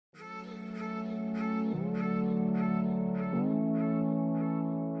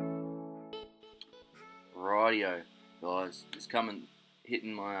Rightio, guys, just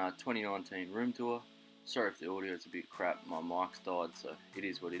hitting my 2019 room tour. Sorry if the audio is a bit crap, my mic's died, so it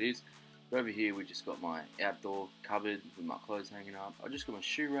is what it is. But over here we just got my outdoor cupboard with my clothes hanging up. I just got my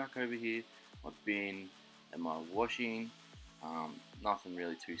shoe rack over here, my bin and my washing. Nothing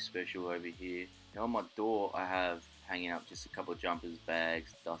really too special over here. Now on my door I have hanging up just a couple of jumpers,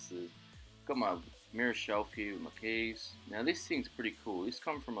 bags, dusters. Got my mirror shelf here with my keys. Now this thing's pretty cool. This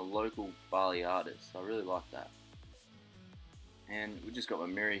comes from a local Bali artist, so I really like that. And we just got my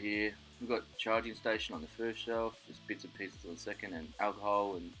mirror here. We've got charging station on the first shelf, just bits and pieces on the second, and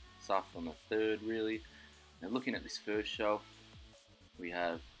alcohol and stuff on the third really. Now looking at this first shelf, we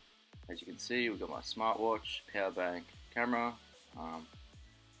have, as you can see, we've got my smartwatch, power bank, camera.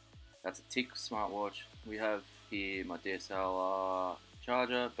 That's a TIC smartwatch. We have here my DSLR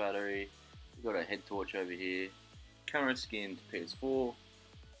charger, battery. We've got a head torch over here, camera skinned PS4,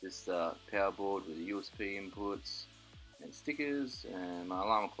 this power board with the USB inputs and stickers, and my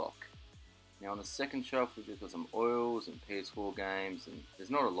alarm clock. Now on the second shelf we've just got some oils and PS4 games, and there's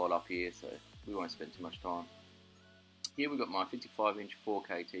not a lot up here so we won't spend too much time. Here we've got my 55-inch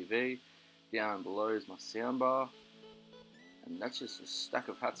 4K TV, down below is my soundbar, and that's just a stack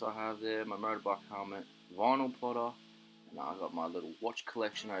of hats I have there, my motorbike helmet, vinyl plotter, and I've got my little watch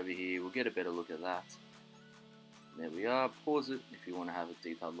collection over here. We'll get a better look at that. There we are, pause it if you want to have a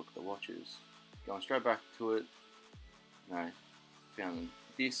detailed look at the watches. Going straight back to it, found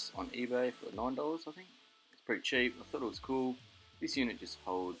this on eBay for $9 I think. It's pretty cheap, I thought it was cool. This unit just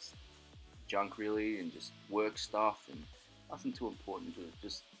holds junk really and just work stuff and nothing too important to it,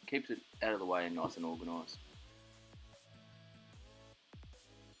 just keeps it out of the way and nice and organised.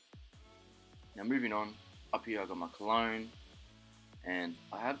 Now moving on, up here I got my cologne, and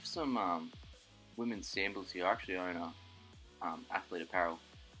I have some women's samples here. I actually own a Athlete Apparel.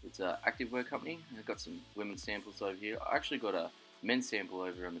 It's an activewear company. I've got some women's samples over here. I actually got a men's sample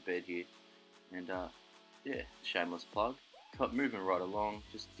over on the bed here, and yeah, shameless plug. But moving right along,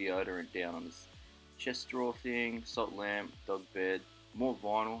 just deodorant down on this chest drawer thing, salt lamp, dog bed, more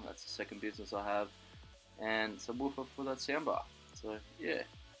vinyl, that's the second business I have, and some woofer for that soundbar. So yeah.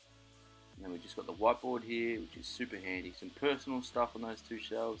 And then we just got the whiteboard here, which is super handy. Some personal stuff on those two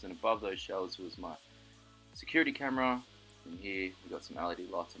shelves, and above those shelves was my security camera. And here we got some LED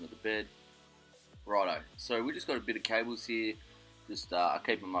lights under the bed. Righto, so we just got a bit of cables here. Just I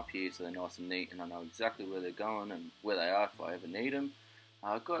keep them up here so they're nice and neat, and I know exactly where they're going and where they are if I ever need them.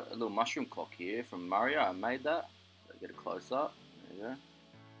 I've got a little mushroom clock here from Mario. I made that. So get a close up. There you go.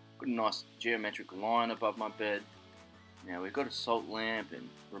 Got a nice geometric line above my bed. Now we've got a salt lamp and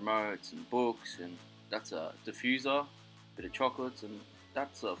remotes and books, and that's a diffuser, bit of chocolates, and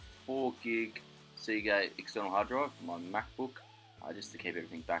that's a 4 gig Seagate external hard drive for my MacBook, just to keep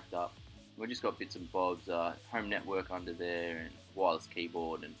everything backed up. We just got bits and bobs, home network under there, and wireless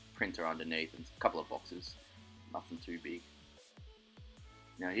keyboard and printer underneath, and a couple of boxes, nothing too big.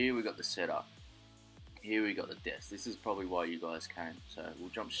 Now here we got the setup. Here we got the desk. This is probably why you guys came, so we'll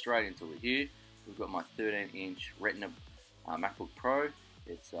jump straight into it. Here we've got my 13-inch Retina MacBook Pro.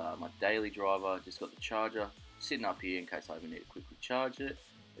 It's my daily driver. Just got the charger sitting up here in case I ever need to quickly charge it.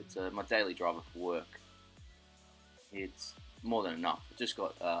 It's my daily driver for work. It's more than enough. I've just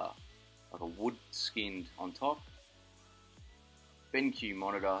got like a wood skinned on top. BenQ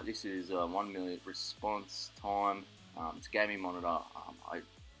monitor. This is 1 minute response time. It's a gaming monitor. I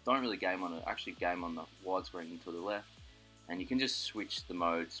don't really game on it. I actually game on the widescreen to the left. And you can just switch the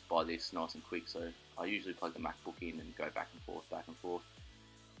modes by this nice and quick, so I usually plug the MacBook in and go back and forth,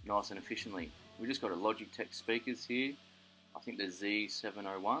 nice and efficiently. We just got a Logitech speakers here, I think they're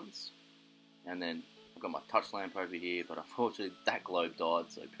Z701s, and then I've got my touch lamp over here, but unfortunately that globe died,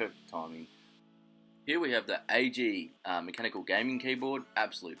 so perfect timing. Here we have the AG mechanical gaming keyboard,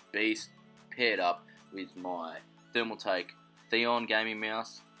 absolute beast, paired up with my Thermaltake Theon gaming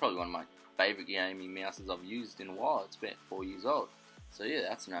mouse, probably one of my favourite gaming mouses I've used in a while. It's about 4 years old. So yeah,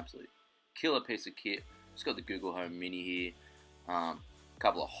 that's an absolute killer piece of kit. Just got the Google Home Mini here, a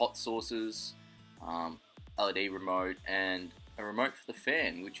couple of hot sauces, LED remote, and a remote for the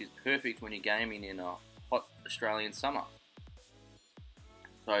fan, which is perfect when you're gaming in a hot Australian summer.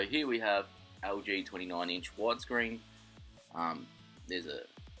 So here we have LG 29-inch widescreen. There's a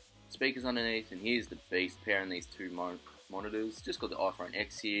speakers underneath, and here's the beast pairing these two monitors. Just got the iPhone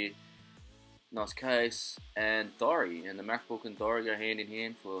X here. Nice case, and diary, and the MacBook and diary go hand in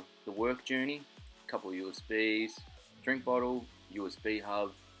hand for the work journey. A couple of USBs, drink bottle, USB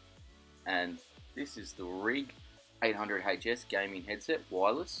hub, and this is the Rig 800HS gaming headset,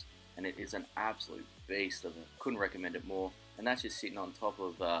 wireless, and it is an absolute beast of it. Couldn't recommend it more. And that's just sitting on top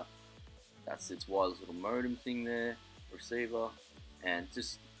of That's its wireless little modem thing there, receiver, and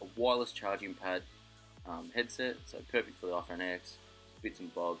just a wireless charging pad headset, so perfect for the iPhone X, bits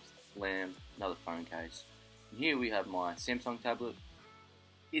and bobs, lamp, another phone case. And here we have my Samsung tablet.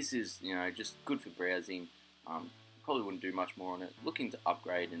 This is, just good for browsing. Probably wouldn't do much more on it. Looking to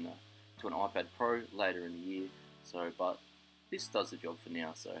upgrade to an iPad Pro later in the year. So, but this does the job for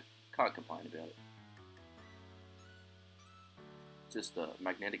now, so can't complain about it. Just a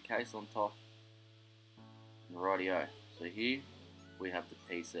magnetic case on top. Rightio. So here we have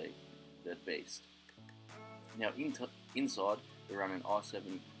the PC, the beast. Now inside we're running an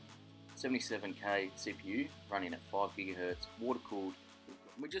i7 77K CPU running at 5 GHz, water cooled.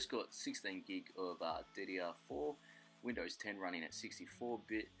 We just got 16 gig of DDR4, Windows 10 running at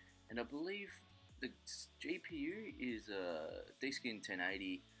 64-bit, and I believe the GPU is a D-Skin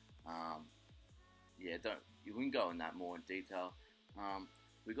 1080. Yeah, you wouldn't go in that more in detail.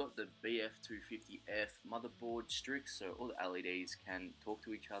 We got the BF250F motherboard Strix, so all the LEDs can talk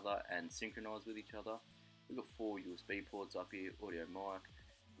to each other and synchronize with each other. We've got 4 USB ports up here, audio mic,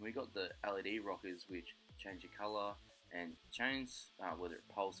 and we got the LED rockers which change the color and change whether it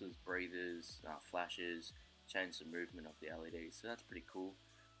pulses, breathers, flashes, change the movement of the LEDs. So that's pretty cool.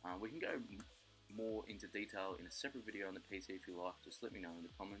 We can go more into detail in a separate video on the PC if you like. Just let me know in the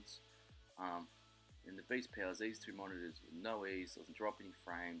comments. And the beast powers these two monitors with no ease, doesn't drop any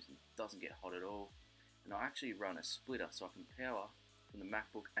frames, and doesn't get hot at all. And I actually run a splitter so I can power from the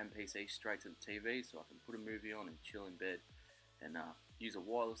MacBook and PC straight to the TV, so I can put a movie on and chill in bed, and use a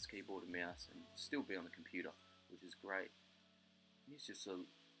wireless keyboard and mouse and still be on the computer, which is great. It's just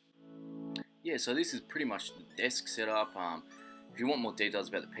yeah, so this is pretty much the desk setup. If you want more details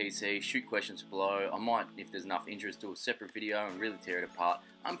about the PC, shoot questions below. I might, if there's enough interest, do a separate video and really tear it apart.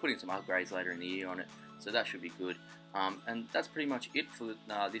 I'm putting some upgrades later in the year on it, so that should be good. And that's pretty much it for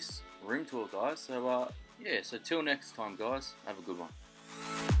this room tour, guys. So yeah, so till next time, guys, have a good one.